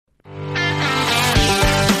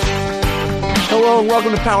Hello and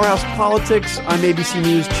welcome to Powerhouse Politics. I'm ABC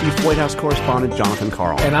News Chief White House Correspondent Jonathan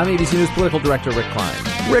Karl. And I'm ABC News Political Director Rick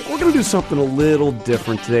Klein. Rick, we're going to do something a little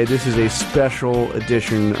different today. This is a special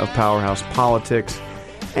edition of Powerhouse Politics.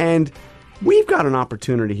 And we've got an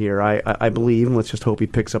opportunity here, I believe, and let's just hope he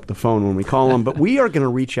picks up the phone when we call him, but we are going to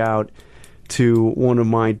reach out to one of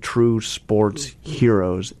my true sports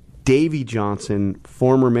heroes, Davey Johnson,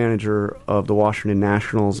 former manager of the Washington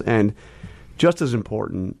Nationals, and just as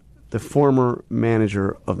important, the former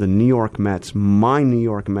manager of the New York Mets, my New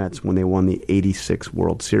York Mets, when they won the '86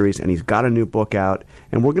 World Series. And he's got a new book out,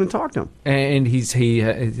 and we're going to talk to him. And he's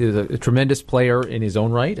a tremendous player in his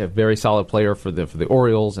own right, a very solid player for the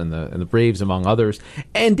Orioles and the Braves, among others.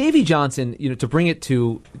 And Davey Johnson, to bring it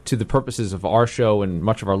to the purposes of our show and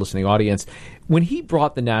much of our listening audience, when he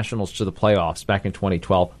brought the Nationals to the playoffs back in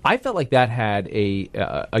 2012, I felt like that had a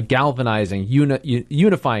galvanizing,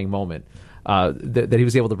 unifying moment. That he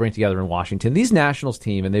was able to bring together in Washington. These Nationals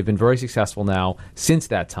team, and they've been very successful now since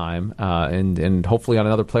that time, and hopefully on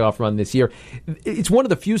another playoff run this year. It's one of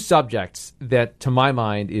the few subjects that, to my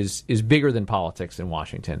mind, is bigger than politics in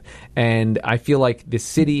Washington. And I feel like this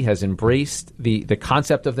city has embraced the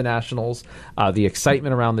concept of the Nationals. The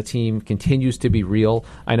excitement around the team continues to be real.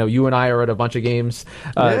 I know you and I are at a bunch of games,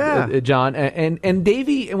 John. And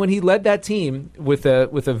Davey, when he led that team with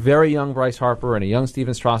a very young Bryce Harper and a young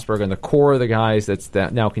Steven Strasburg and the core of the guys that's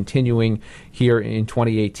now continuing here in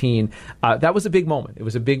 2018. That was a big moment. It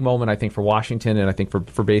was a big moment, I think, for Washington and I think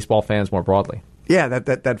for baseball fans more broadly. Yeah,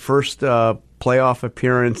 that first playoff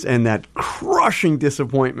appearance and that crushing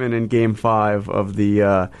disappointment in Game 5 of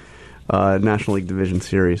the National League Division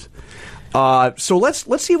Series. So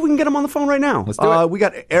let's see if we can get him on the phone right now. Let's do it. We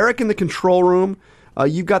got Eric in the control room.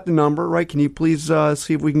 You've got the number, right? Can you please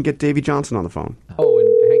see if we can get Davey Johnson on the phone? Oh, and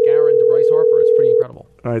Hank Aaron to Bryce Harper. It's pretty incredible.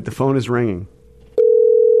 All right, the phone is ringing.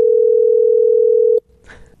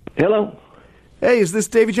 Hello. Hey, is this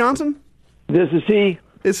Davey Johnson? This is he.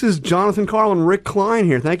 This is Jonathan Karl and Rick Klein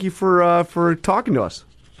here. Thank you for talking to us.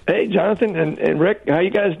 Hey, Jonathan and Rick, how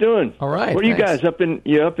you guys doing? All right. Where are you guys up in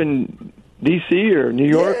D.C. or New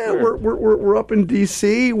York? Yeah, we're up in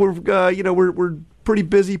D.C. We're pretty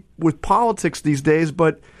busy with politics these days,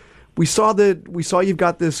 but we saw you've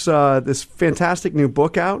got this fantastic new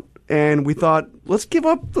book out, and we thought let's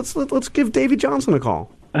give Davey Johnson a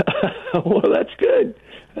call. Well, that's good.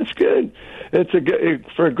 That's good. It's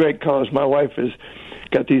for a great cause. My wife has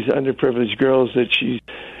got these underprivileged girls that she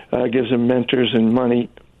gives them mentors and money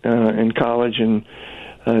in college, and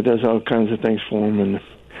does all kinds of things for them,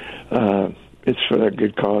 and it's for a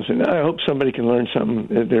good cause. And I hope somebody can learn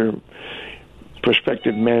something. They're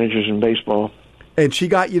prospective managers in baseball. And she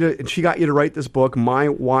got you to write this book, My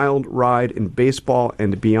Wild Ride in Baseball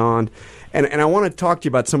and Beyond. And I want to talk to you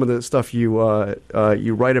about some of the stuff you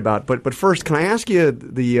write about. But first, can I ask you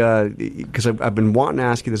because I've been wanting to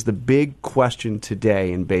ask you this, the big question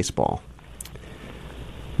today in baseball: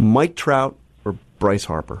 Mike Trout or Bryce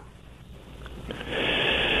Harper?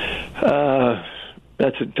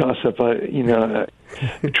 That's a toss-up.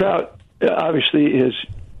 Trout obviously has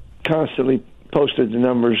constantly posted the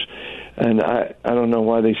numbers, and I don't know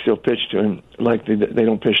why they still pitch to him like they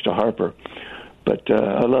don't pitch to Harper. But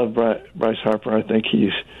I love Bryce Harper. I think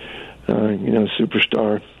he's a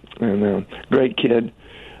superstar and great kid.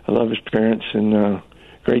 I love his parents and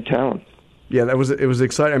great talent. Yeah, it was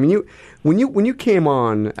exciting. I mean, when you came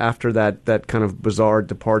on after that kind of bizarre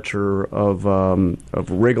departure of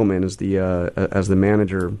Riggleman as the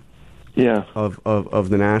manager. Yeah. Of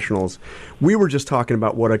the Nationals, we were just talking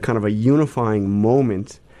about what a kind of a unifying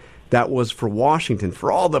moment that was for Washington.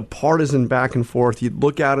 For all the partisan back and forth, you'd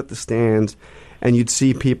look out at the stands and you'd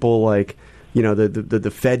see people like,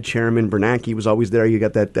 the Fed chairman Bernanke was always there. You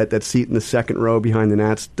got that seat in the second row behind the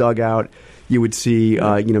Nats dugout. You would see,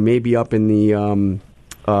 maybe up in the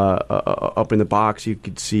box, you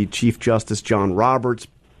could see Chief Justice John Roberts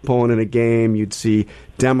pulling in a game. You'd see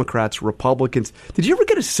Democrats, Republicans. Did you ever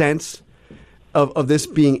get a sense of this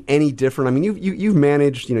being any different? I mean, you've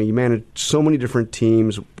managed, you managed so many different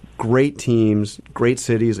teams, great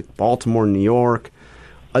cities like Baltimore, New York.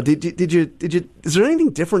 Did you? Is there anything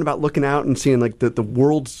different about looking out and seeing like the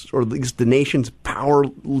world's, or at least the nation's power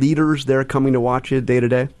leaders there coming to watch you day to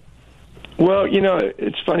day? Well,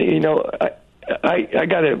 it's funny. I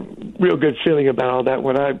got a real good feeling about all that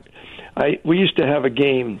when we used to have a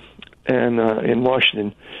game in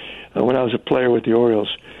Washington when I was a player with the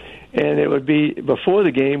Orioles, and it would be before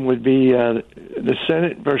the game would be the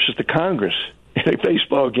Senate versus the Congress in a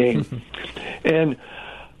baseball game, and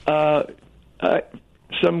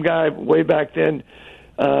some guy way back then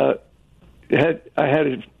I had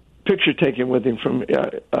a picture taken with him from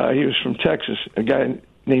he was from Texas, a guy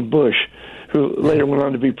named Bush, who later went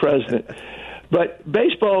on to be president. But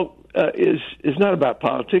baseball is not about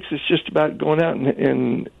politics. It's just about going out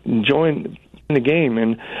and enjoying the game.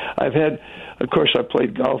 And I've had, of course, I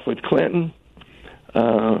played golf with Clinton.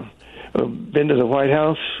 Been to the White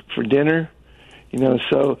House for dinner,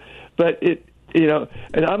 So, but it,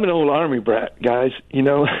 and I'm an old Army brat, guys.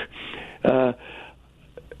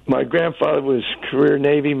 My grandfather was career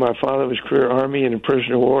Navy. My father was career Army and a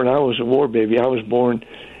prisoner of war, and I was a war baby. I was born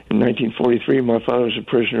in 1943. My father was a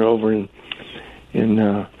prisoner over in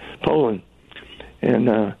Poland,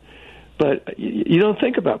 and but you don't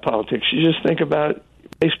think about politics. You just think about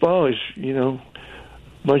baseball as a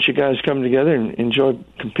bunch of guys coming together and enjoy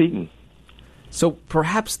competing. So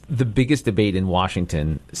perhaps the biggest debate in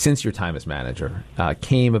Washington since your time as manager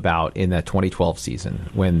came about in that 2012 season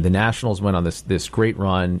when the Nationals went on this great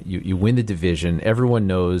run. You win the division. Everyone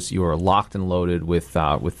knows you are locked and loaded with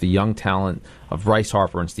the young talent of Bryce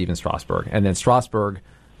Harper and Steven Strasburg. And then Strasburg,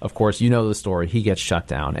 of course, you know the story. He gets shut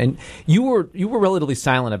down. And you were relatively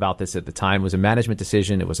silent about this at the time. It was a management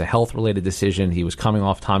decision. It was a health-related decision. He was coming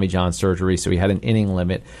off Tommy John surgery, so he had an inning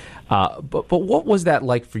limit. But what was that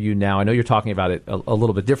like for you now? I know you're talking about it a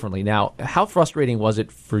little bit differently now. How frustrating was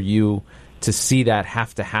it for you to see that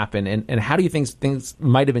have to happen? And how do you think things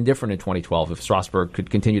might have been different in 2012 if Strasburg could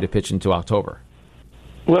continue to pitch into October?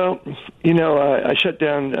 Well, I shut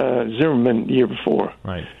down Zimmerman the year before.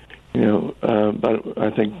 Right. About,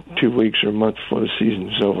 I think, 2 weeks or a month before the season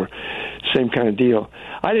was over. Same kind of deal.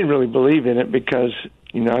 I didn't really believe in it because,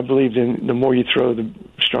 I believed in the more you throw, the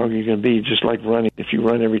stronger you're going to be, just like running. If you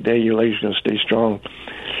run every day, your legs are going to stay strong.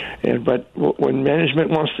 But when management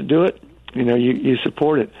wants to do it, you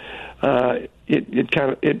support it.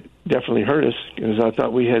 It definitely hurt us because I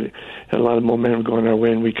thought we had a lot of momentum going our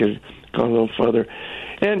way and we could go a little further.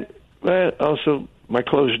 And also, my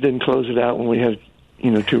closer didn't close it out when we had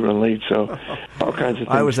 2-run lead, so all kinds of things.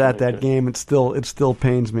 I was at that game. It still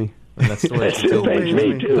pains me. And that's the way it still pains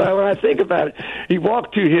me too. When I think about it, he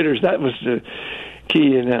walked 2 hitters. That was the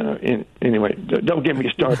key. Anyway, don't get me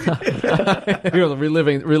started. You're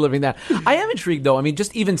reliving that. I am intrigued, though. I mean,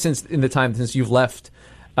 just even since you've left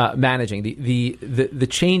managing, the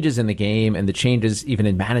changes in the game and the changes even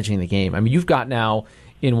in managing the game. I mean, you've got now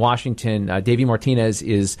in Washington, Davey Martinez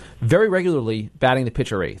is very regularly batting the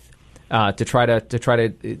pitcher eighth. To try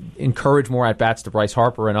to encourage more at bats to Bryce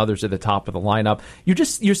Harper and others at the top of the lineup.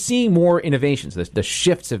 You're seeing more innovations. The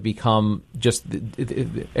shifts have become just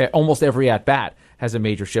almost every at bat has a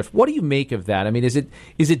major shift. What do you make of that? I mean, is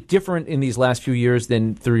it different in these last few years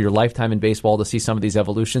than through your lifetime in baseball to see some of these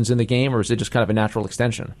evolutions in the game, or is it just kind of a natural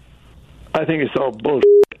extension? I think it's all bullshit.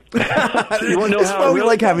 You want to know That's how why we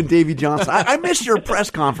like having Davey Johnson. I miss your press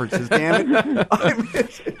conferences, damn it. I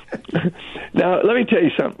miss it. Now, let me tell you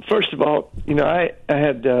something. First of all, I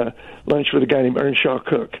had lunch with a guy named Earnshaw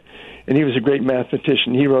Cook, and he was a great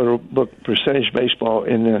mathematician. He wrote a book, Percentage Baseball,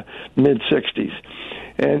 in the mid-'60s.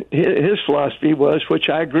 And his philosophy was, which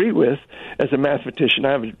I agree with as a mathematician.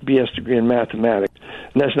 I have a BS degree in mathematics,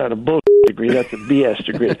 and that's not a bullshit degree. That's a BS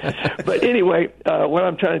degree. But anyway, what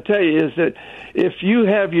I'm trying to tell you is that if you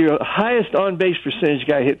have your highest on-base percentage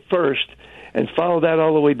guy hit first and follow that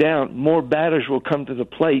all the way down, more batters will come to the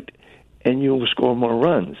plate and you will score more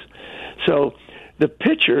runs. So the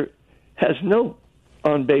pitcher has no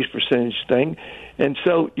on-base percentage thing, and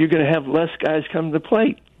so you're going to have less guys come to the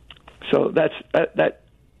plate. So that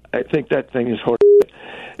I think that thing is horrible.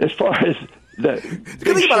 As far as the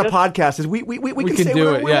good thing about a podcast is we can say do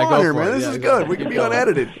whatever it. we Yeah, want go here, for man. it. This Yeah, is go good. We can be go.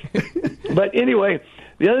 unedited. But anyway,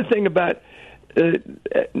 the other thing about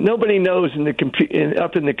nobody knows up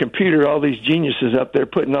in the computer, all these geniuses up there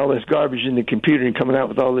putting all this garbage in the computer and coming out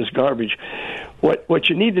with all this garbage. What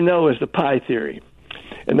you need to know is the pie theory,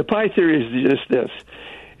 and the pie theory is just this: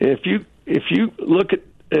 if you look at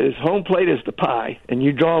as home plate as the pie, and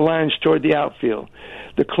you draw lines toward the outfield,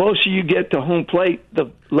 the closer you get to home plate, the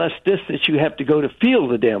less distance you have to go to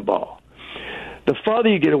field the damn ball. The farther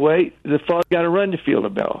you get away, the farther you got to run to field a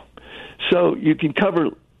ball. So you can cover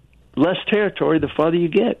less territory the farther you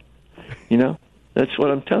get. That's what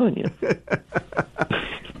I'm telling you.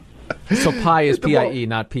 So pi is PIE,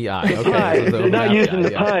 not PI. Okay. Pie. They're not using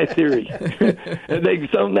the pie theory. They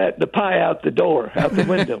thrown the pie out the door, out the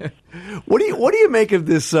window. What do you make of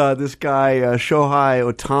this guy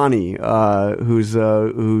Shohei Ohtani,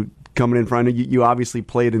 who coming in front of you? You obviously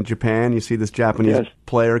played in Japan. You see this Japanese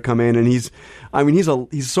player come in, and he's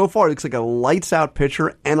so far looks like a lights out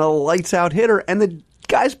pitcher and a lights out hitter, and the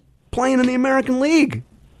guy's playing in the American League,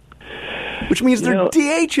 which means they're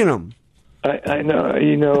DHing him. I know.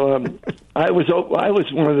 I was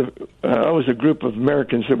a group of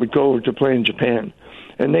Americans that would go over to play in Japan,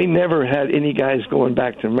 and they never had any guys going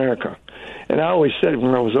back to America. And I always said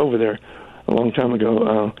when I was over there a long time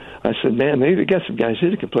ago, I said, man, they got some guys here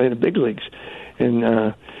that can play in the big leagues. And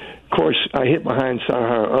of course, I hit behind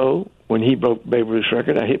Sahara O when he broke Babe Ruth's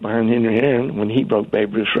record. I hit behind Henry Aaron when he broke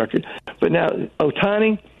Babe Ruth's record. But now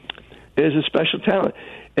Ohtani is a special talent,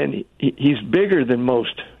 and he's bigger than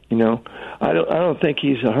most. I don't think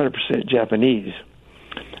he's 100% Japanese.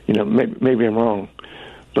 Maybe I'm wrong,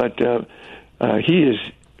 but he is.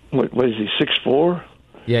 What is he? 6'4"?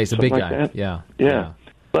 Yeah, he's a big guy. That. Yeah.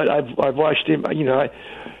 But I've watched him.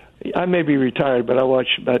 I may be retired, but I watch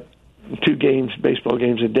about 2 baseball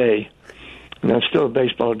games a day, and I'm still a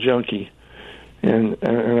baseball junkie, and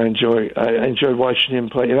I enjoyed watching him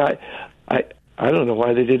play. And I don't know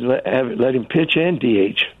why they didn't let him pitch and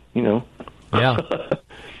DH.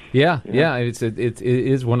 Yeah. It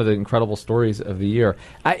is one of the incredible stories of the year.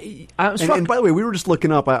 I'm struck. And by the way, we were just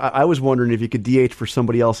looking up. I was wondering if you could DH for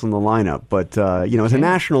somebody else in the lineup, but as a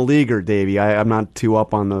national leaguer, Davey, I'm not too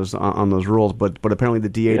up on those rules. But apparently the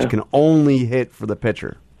DH can only hit for the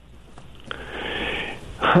pitcher.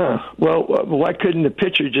 Huh. Well, why couldn't the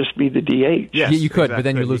pitcher just be the DH? Yes, you could, exactly. But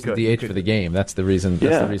then you lose the DH for the game. That's the reason.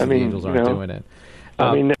 That's the reason the Angels aren't doing it.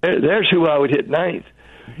 There's who I would hit ninth.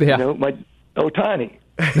 Yeah. My Ohtani.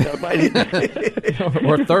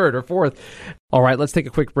 Or third or fourth. All right, let's take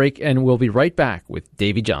a quick break, and we'll be right back with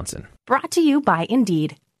Davey Johnson. Brought to you by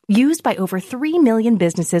Indeed. Used by over 3 million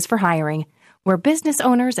businesses for hiring, where business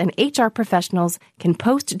owners and HR professionals can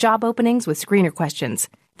post job openings with screener questions,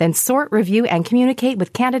 then sort, review, and communicate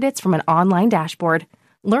with candidates from an online dashboard.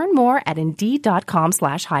 Learn more at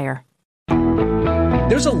Indeed.com/hire.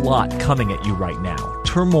 There's a lot coming at you right now.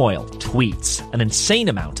 Turmoil, tweets, an insane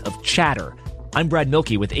amount of chatter. I'm Brad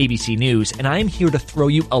Milkey with ABC News, and I am here to throw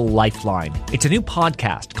you a lifeline. It's a new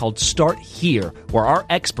podcast called Start Here, where our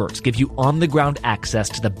experts give you on-the-ground access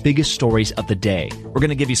to the biggest stories of the day. We're going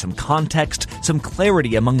to give you some context, some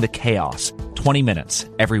clarity among the chaos. 20 minutes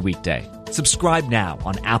every weekday. Subscribe now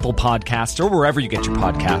on Apple Podcasts or wherever you get your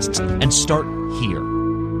podcasts, and start here.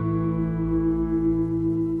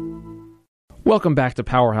 Welcome back to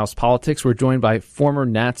Powerhouse Politics. We're joined by former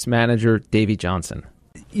Nats manager Davey Johnson.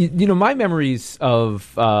 My memories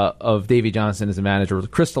of Davey Johnson as a manager were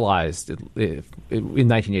crystallized in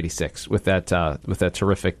 1986 with that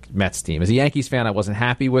terrific Mets team. As a Yankees fan, I wasn't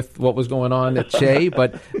happy with what was going on at Shea,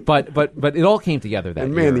 but it all came together that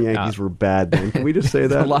year. And the Yankees were bad then. Can we just say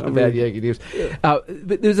that? A lot of bad Yankee teams. But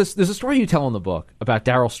there's a story you tell in the book about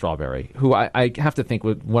Darryl Strawberry, who I have to think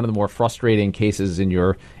was one of the more frustrating cases in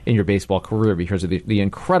your baseball career because of the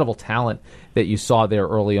incredible talent that you saw there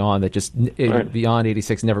early on that just beyond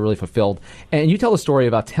 86 never really fulfilled. And you tell a story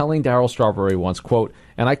about telling Darryl Strawberry once, quote,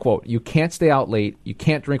 and I quote, "You can't stay out late, you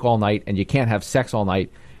can't drink all night, and you can't have sex all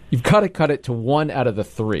night. You've got to cut it to 1 out of the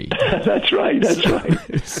 3. That's right.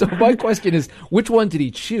 So my question is, which one did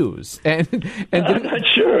he choose? And I'm not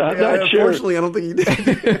sure. Unfortunately, I don't think he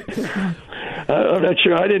did. I'm not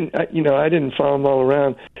sure. I didn't follow him all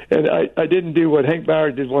around, and I didn't do what Hank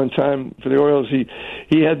Bauer did one time for the Orioles.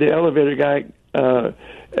 He had the elevator guy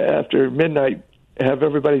after midnight have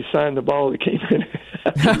everybody sign the ball that came in,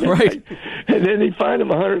 right? And then he fined him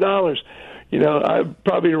 $100. I'd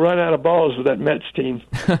probably run out of balls with that Mets team.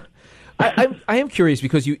 I am curious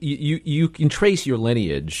because you can trace your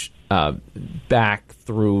lineage back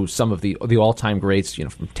through some of the all-time greats,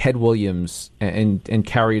 from Ted Williams and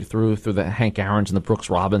carried through the Hank Aarons and the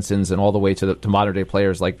Brooks Robinsons and all the way to modern-day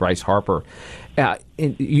players like Bryce Harper.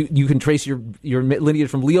 You can trace your lineage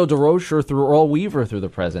from Leo DeRocher through Earl Weaver through the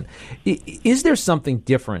present. Is there something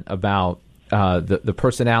different about the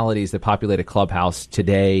personalities that populate a clubhouse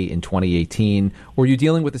today in 2018, or are you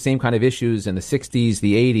dealing with the same kind of issues in the 60s,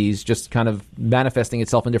 the 80s, just kind of manifesting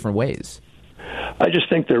itself in different ways? I just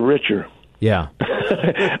think they're richer. Yeah.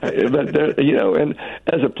 But and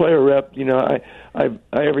as a player rep, I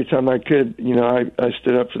every time I could, I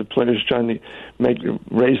stood up for the players, trying to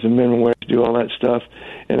raise the minimum wage, do all that stuff.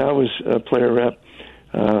 And I was a player rep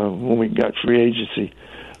when we got free agency.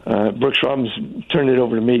 Brooks Robinson turned it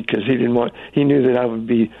over to me because he knew that I would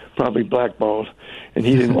be probably blackballed, and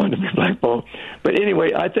he didn't want to be blackballed. But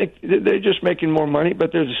anyway, I think they're just making more money,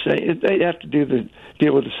 but they're the same. They have to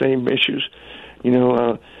deal with the same issues,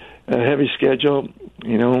 a heavy schedule,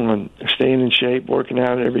 and staying in shape, working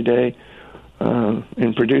out every day,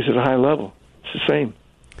 and produce at a high level. It's the same.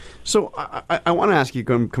 So I want to ask you,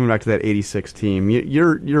 coming back to that '86 team,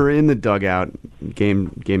 you're in the dugout,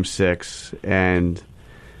 game 6, and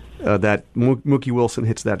that Mookie Wilson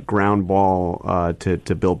hits that ground ball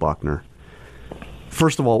to Bill Buckner.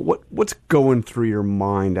 First of all, what's going through your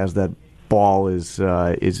mind as that ball is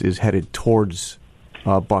headed towards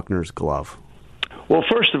Buckner's glove? Well,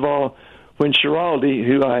 first of all, when Schiraldi,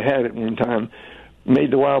 who I had at one time, made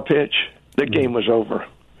the wild pitch, the game was over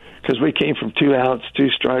because we came from 2 outs, 2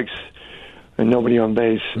 strikes, and nobody on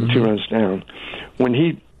base, and 2 runs down. When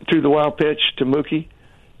he threw the wild pitch to Mookie,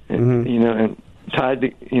 and and tied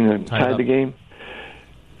the game,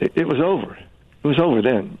 it was over. It was over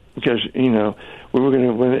then because we were going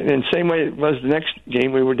to win it. And same way it was the next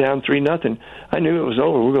game, we were down 3-0. I knew it was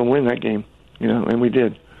over. We were going to win that game, and we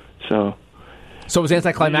did. So it was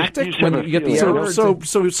anticlimactic when you get the error.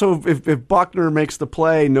 So if Buckner makes the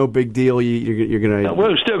play, no big deal. You're going to. No,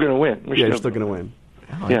 we're still going to win. You're still going to win.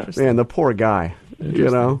 Oh, yeah, man, the poor guy.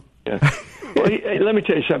 Yeah. Well, let me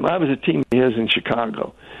tell you something. I was a team of his in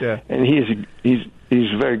Chicago. Yeah. And he's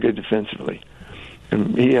very good defensively,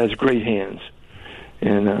 and he has great hands.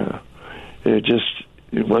 And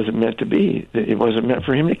it wasn't meant to be. It wasn't meant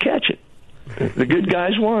for him to catch it. The good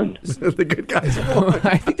guys won. The good guys won.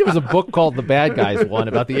 I think there was a book called "The Bad Guys Won"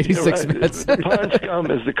 about the '86 Mets. The pond scum,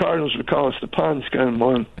 as the Cardinals would call us, the pond scum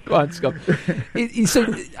won. Pond scum. So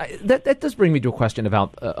that does bring me to a question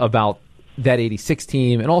about that '86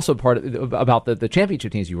 team, and also about the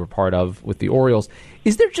championship teams you were part of with the Orioles.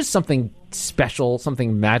 Is there just something special,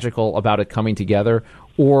 something magical about it coming together,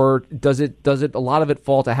 or does it a lot of it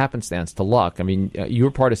fall to happenstance, to luck? I mean, you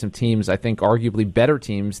were part of some teams, I think, arguably better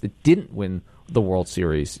teams that didn't win the World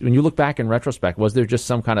Series. When you look back in retrospect, was there just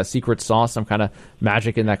some kind of secret sauce, some kind of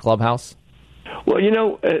magic in that clubhouse? Well,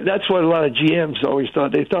 that's what a lot of GMs always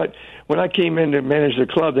thought. They thought when I came in to manage the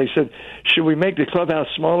club, they said, should we make the clubhouse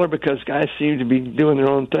smaller because guys seem to be doing their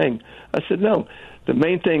own thing? I said, no. The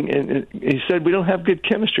main thing, and he said, we don't have good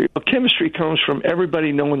chemistry. Well, chemistry comes from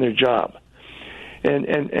everybody knowing their job and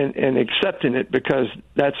accepting it because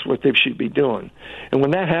that's what they should be doing. And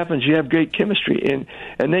when that happens, you have great chemistry. And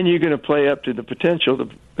then you're going to play up to the potential.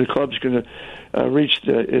 The club's going to reach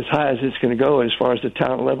as high as it's going to go as far as the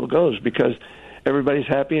talent level goes because everybody's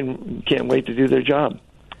happy and can't wait to do their job.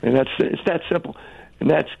 And it's that simple. And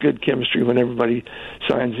that's good chemistry when everybody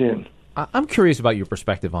signs in. I'm curious about your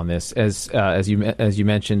perspective on this, as you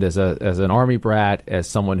mentioned, as an Army brat, as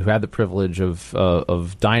someone who had the privilege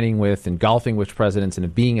of dining with and golfing with presidents and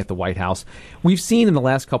of being at the White House. We've seen in the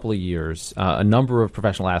last couple of years a number of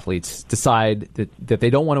professional athletes decide that they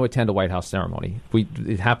don't want to attend a White House ceremony.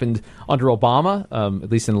 It happened under Obama, at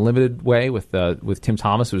least in a limited way, with Tim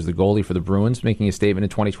Thomas, who was the goalie for the Bruins, making a statement in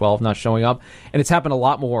 2012, not showing up, and it's happened a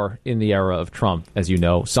lot more in the era of Trump, as you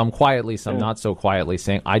know. Some quietly, some not so quietly,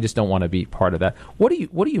 saying, "I just don't want to be part of that." What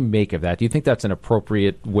do you make of that? Do you think that's an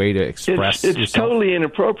appropriate way to express it's yourself? Totally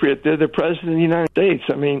inappropriate. They're the president of the United States.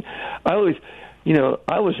 I mean, I was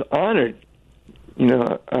honored,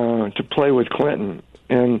 to play with Clinton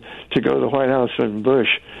and to go to the White House with Bush.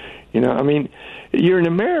 I mean, you're an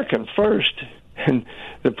American first, and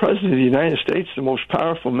the president of the United States, the most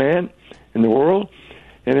powerful man in the world,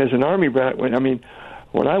 and as an Army brat,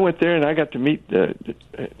 when I went there and I got to meet the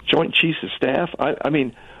Joint Chiefs of Staff,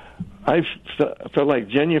 I felt like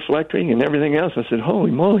genuflecting and everything else. I said,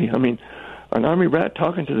 holy moly, an Army brat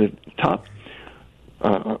talking to the top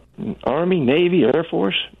Army, Navy, Air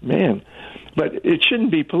Force, man. But it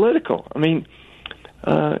shouldn't be political. To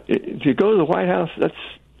go to the White House, that's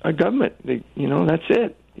a government. That's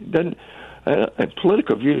it. It doesn't.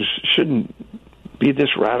 Political views shouldn't be this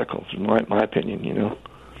radical, in my opinion,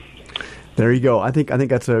 There you go. I think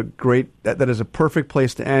that's a great. That is a perfect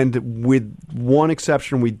place to end. With one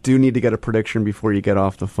exception, we do need to get a prediction before you get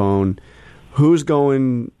off the phone. Who's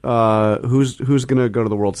going? Who's going to go to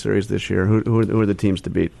the World Series this year? Who are the teams to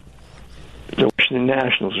beat? The Washington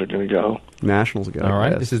Nationals are going to go. Nationals go. All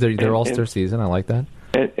right. Yes. This is their All-Star season. I like that.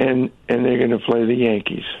 And they're going to play the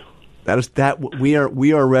Yankees. We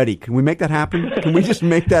are ready. Can we make that happen? Can we just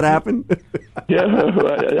make that happen? Yeah,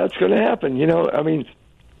 that's going to happen.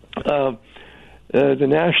 The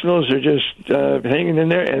Nationals are just hanging in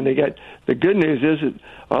there, and they got the good news is that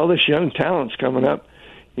all this young talent's coming up,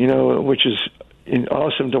 which is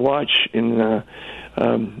awesome to watch. And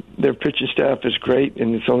their pitching staff is great,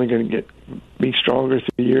 and it's only going to be stronger through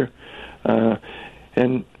the year.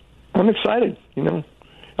 And I'm excited.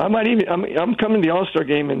 I'm coming to the All-Star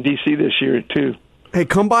game in D.C. this year too. Hey,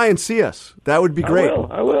 come by and see us. That would be great.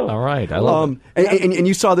 I will. All right. I love it. And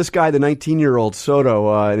you saw this guy, the 19-year-old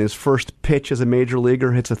Soto, in his first pitch as a major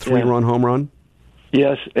leaguer, hits a 3-run home run.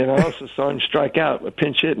 Yes, and I also saw him strike out a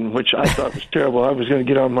pinch hitting, which I thought was terrible. I was going to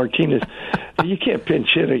get on Martinez. You can't pinch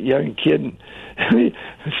hit a young kid.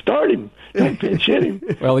 Start him. Don't pinch hit him.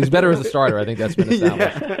 Well, he's better as a starter. I think that's been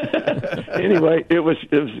established. Anyway, it was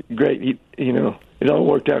great. it all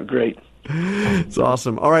worked out great. It's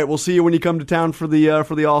awesome. All right, we'll see you when you come to town for the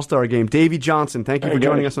All-Star game. Davey Johnson, thank you for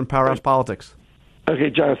joining us on Powerhouse Politics. Okay,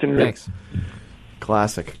 Jonathan. Thanks.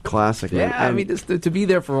 Classic. Yeah, man. I mean, just to be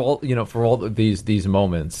there for all of these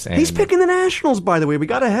moments. And He's picking the Nationals, by the way. We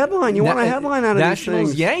got a headline. You want a headline out of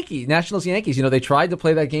Nationals, these things? Nationals, Yankees. They tried to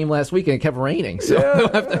play that game last week and it kept raining, so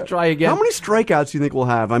they'll have to try again. How many strikeouts do you think we'll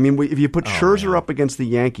have? I mean, if you put Scherzer up against the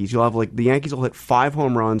Yankees, you'll have the Yankees will hit 5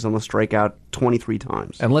 home runs and they'll strike out 23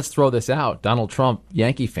 times. And let's throw this out. Donald Trump,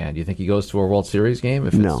 Yankee fan. Do you think he goes to a World Series game?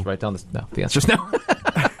 If No. it's right down no. The answer's no.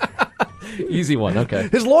 Easy one, okay.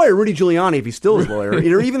 His lawyer, Rudy Giuliani, if he's still his lawyer,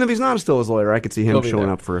 or even if he's not still his lawyer, I could see him showing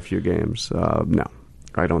up for a few games. No,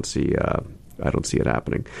 I don't see it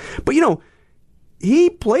happening. But he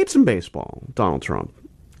played some baseball, Donald Trump.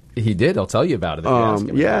 He did. I'll tell you about it. If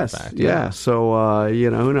you ask him, Yeah. So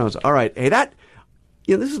who knows? All right. Hey,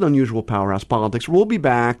 this is an unusual Powerhouse Politics. We'll be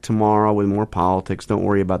back tomorrow with more politics. Don't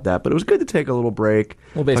worry about that. But it was good to take a little break.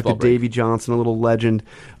 Talk to Davey Johnson, a little legend.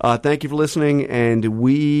 Thank you for listening. And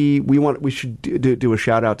we should do a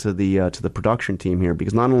shout out to the production team here,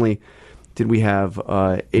 because not only did we have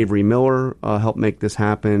Avery Miller help make this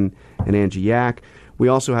happen and Angie Yak, we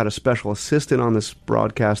also had a special assistant on this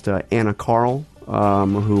broadcast, Anna Carl,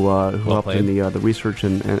 who helped in the research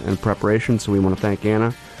and preparation. So we want to thank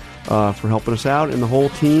Anna for helping us out, and the whole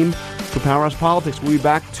team for Powerhouse Politics. We'll be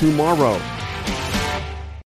back tomorrow.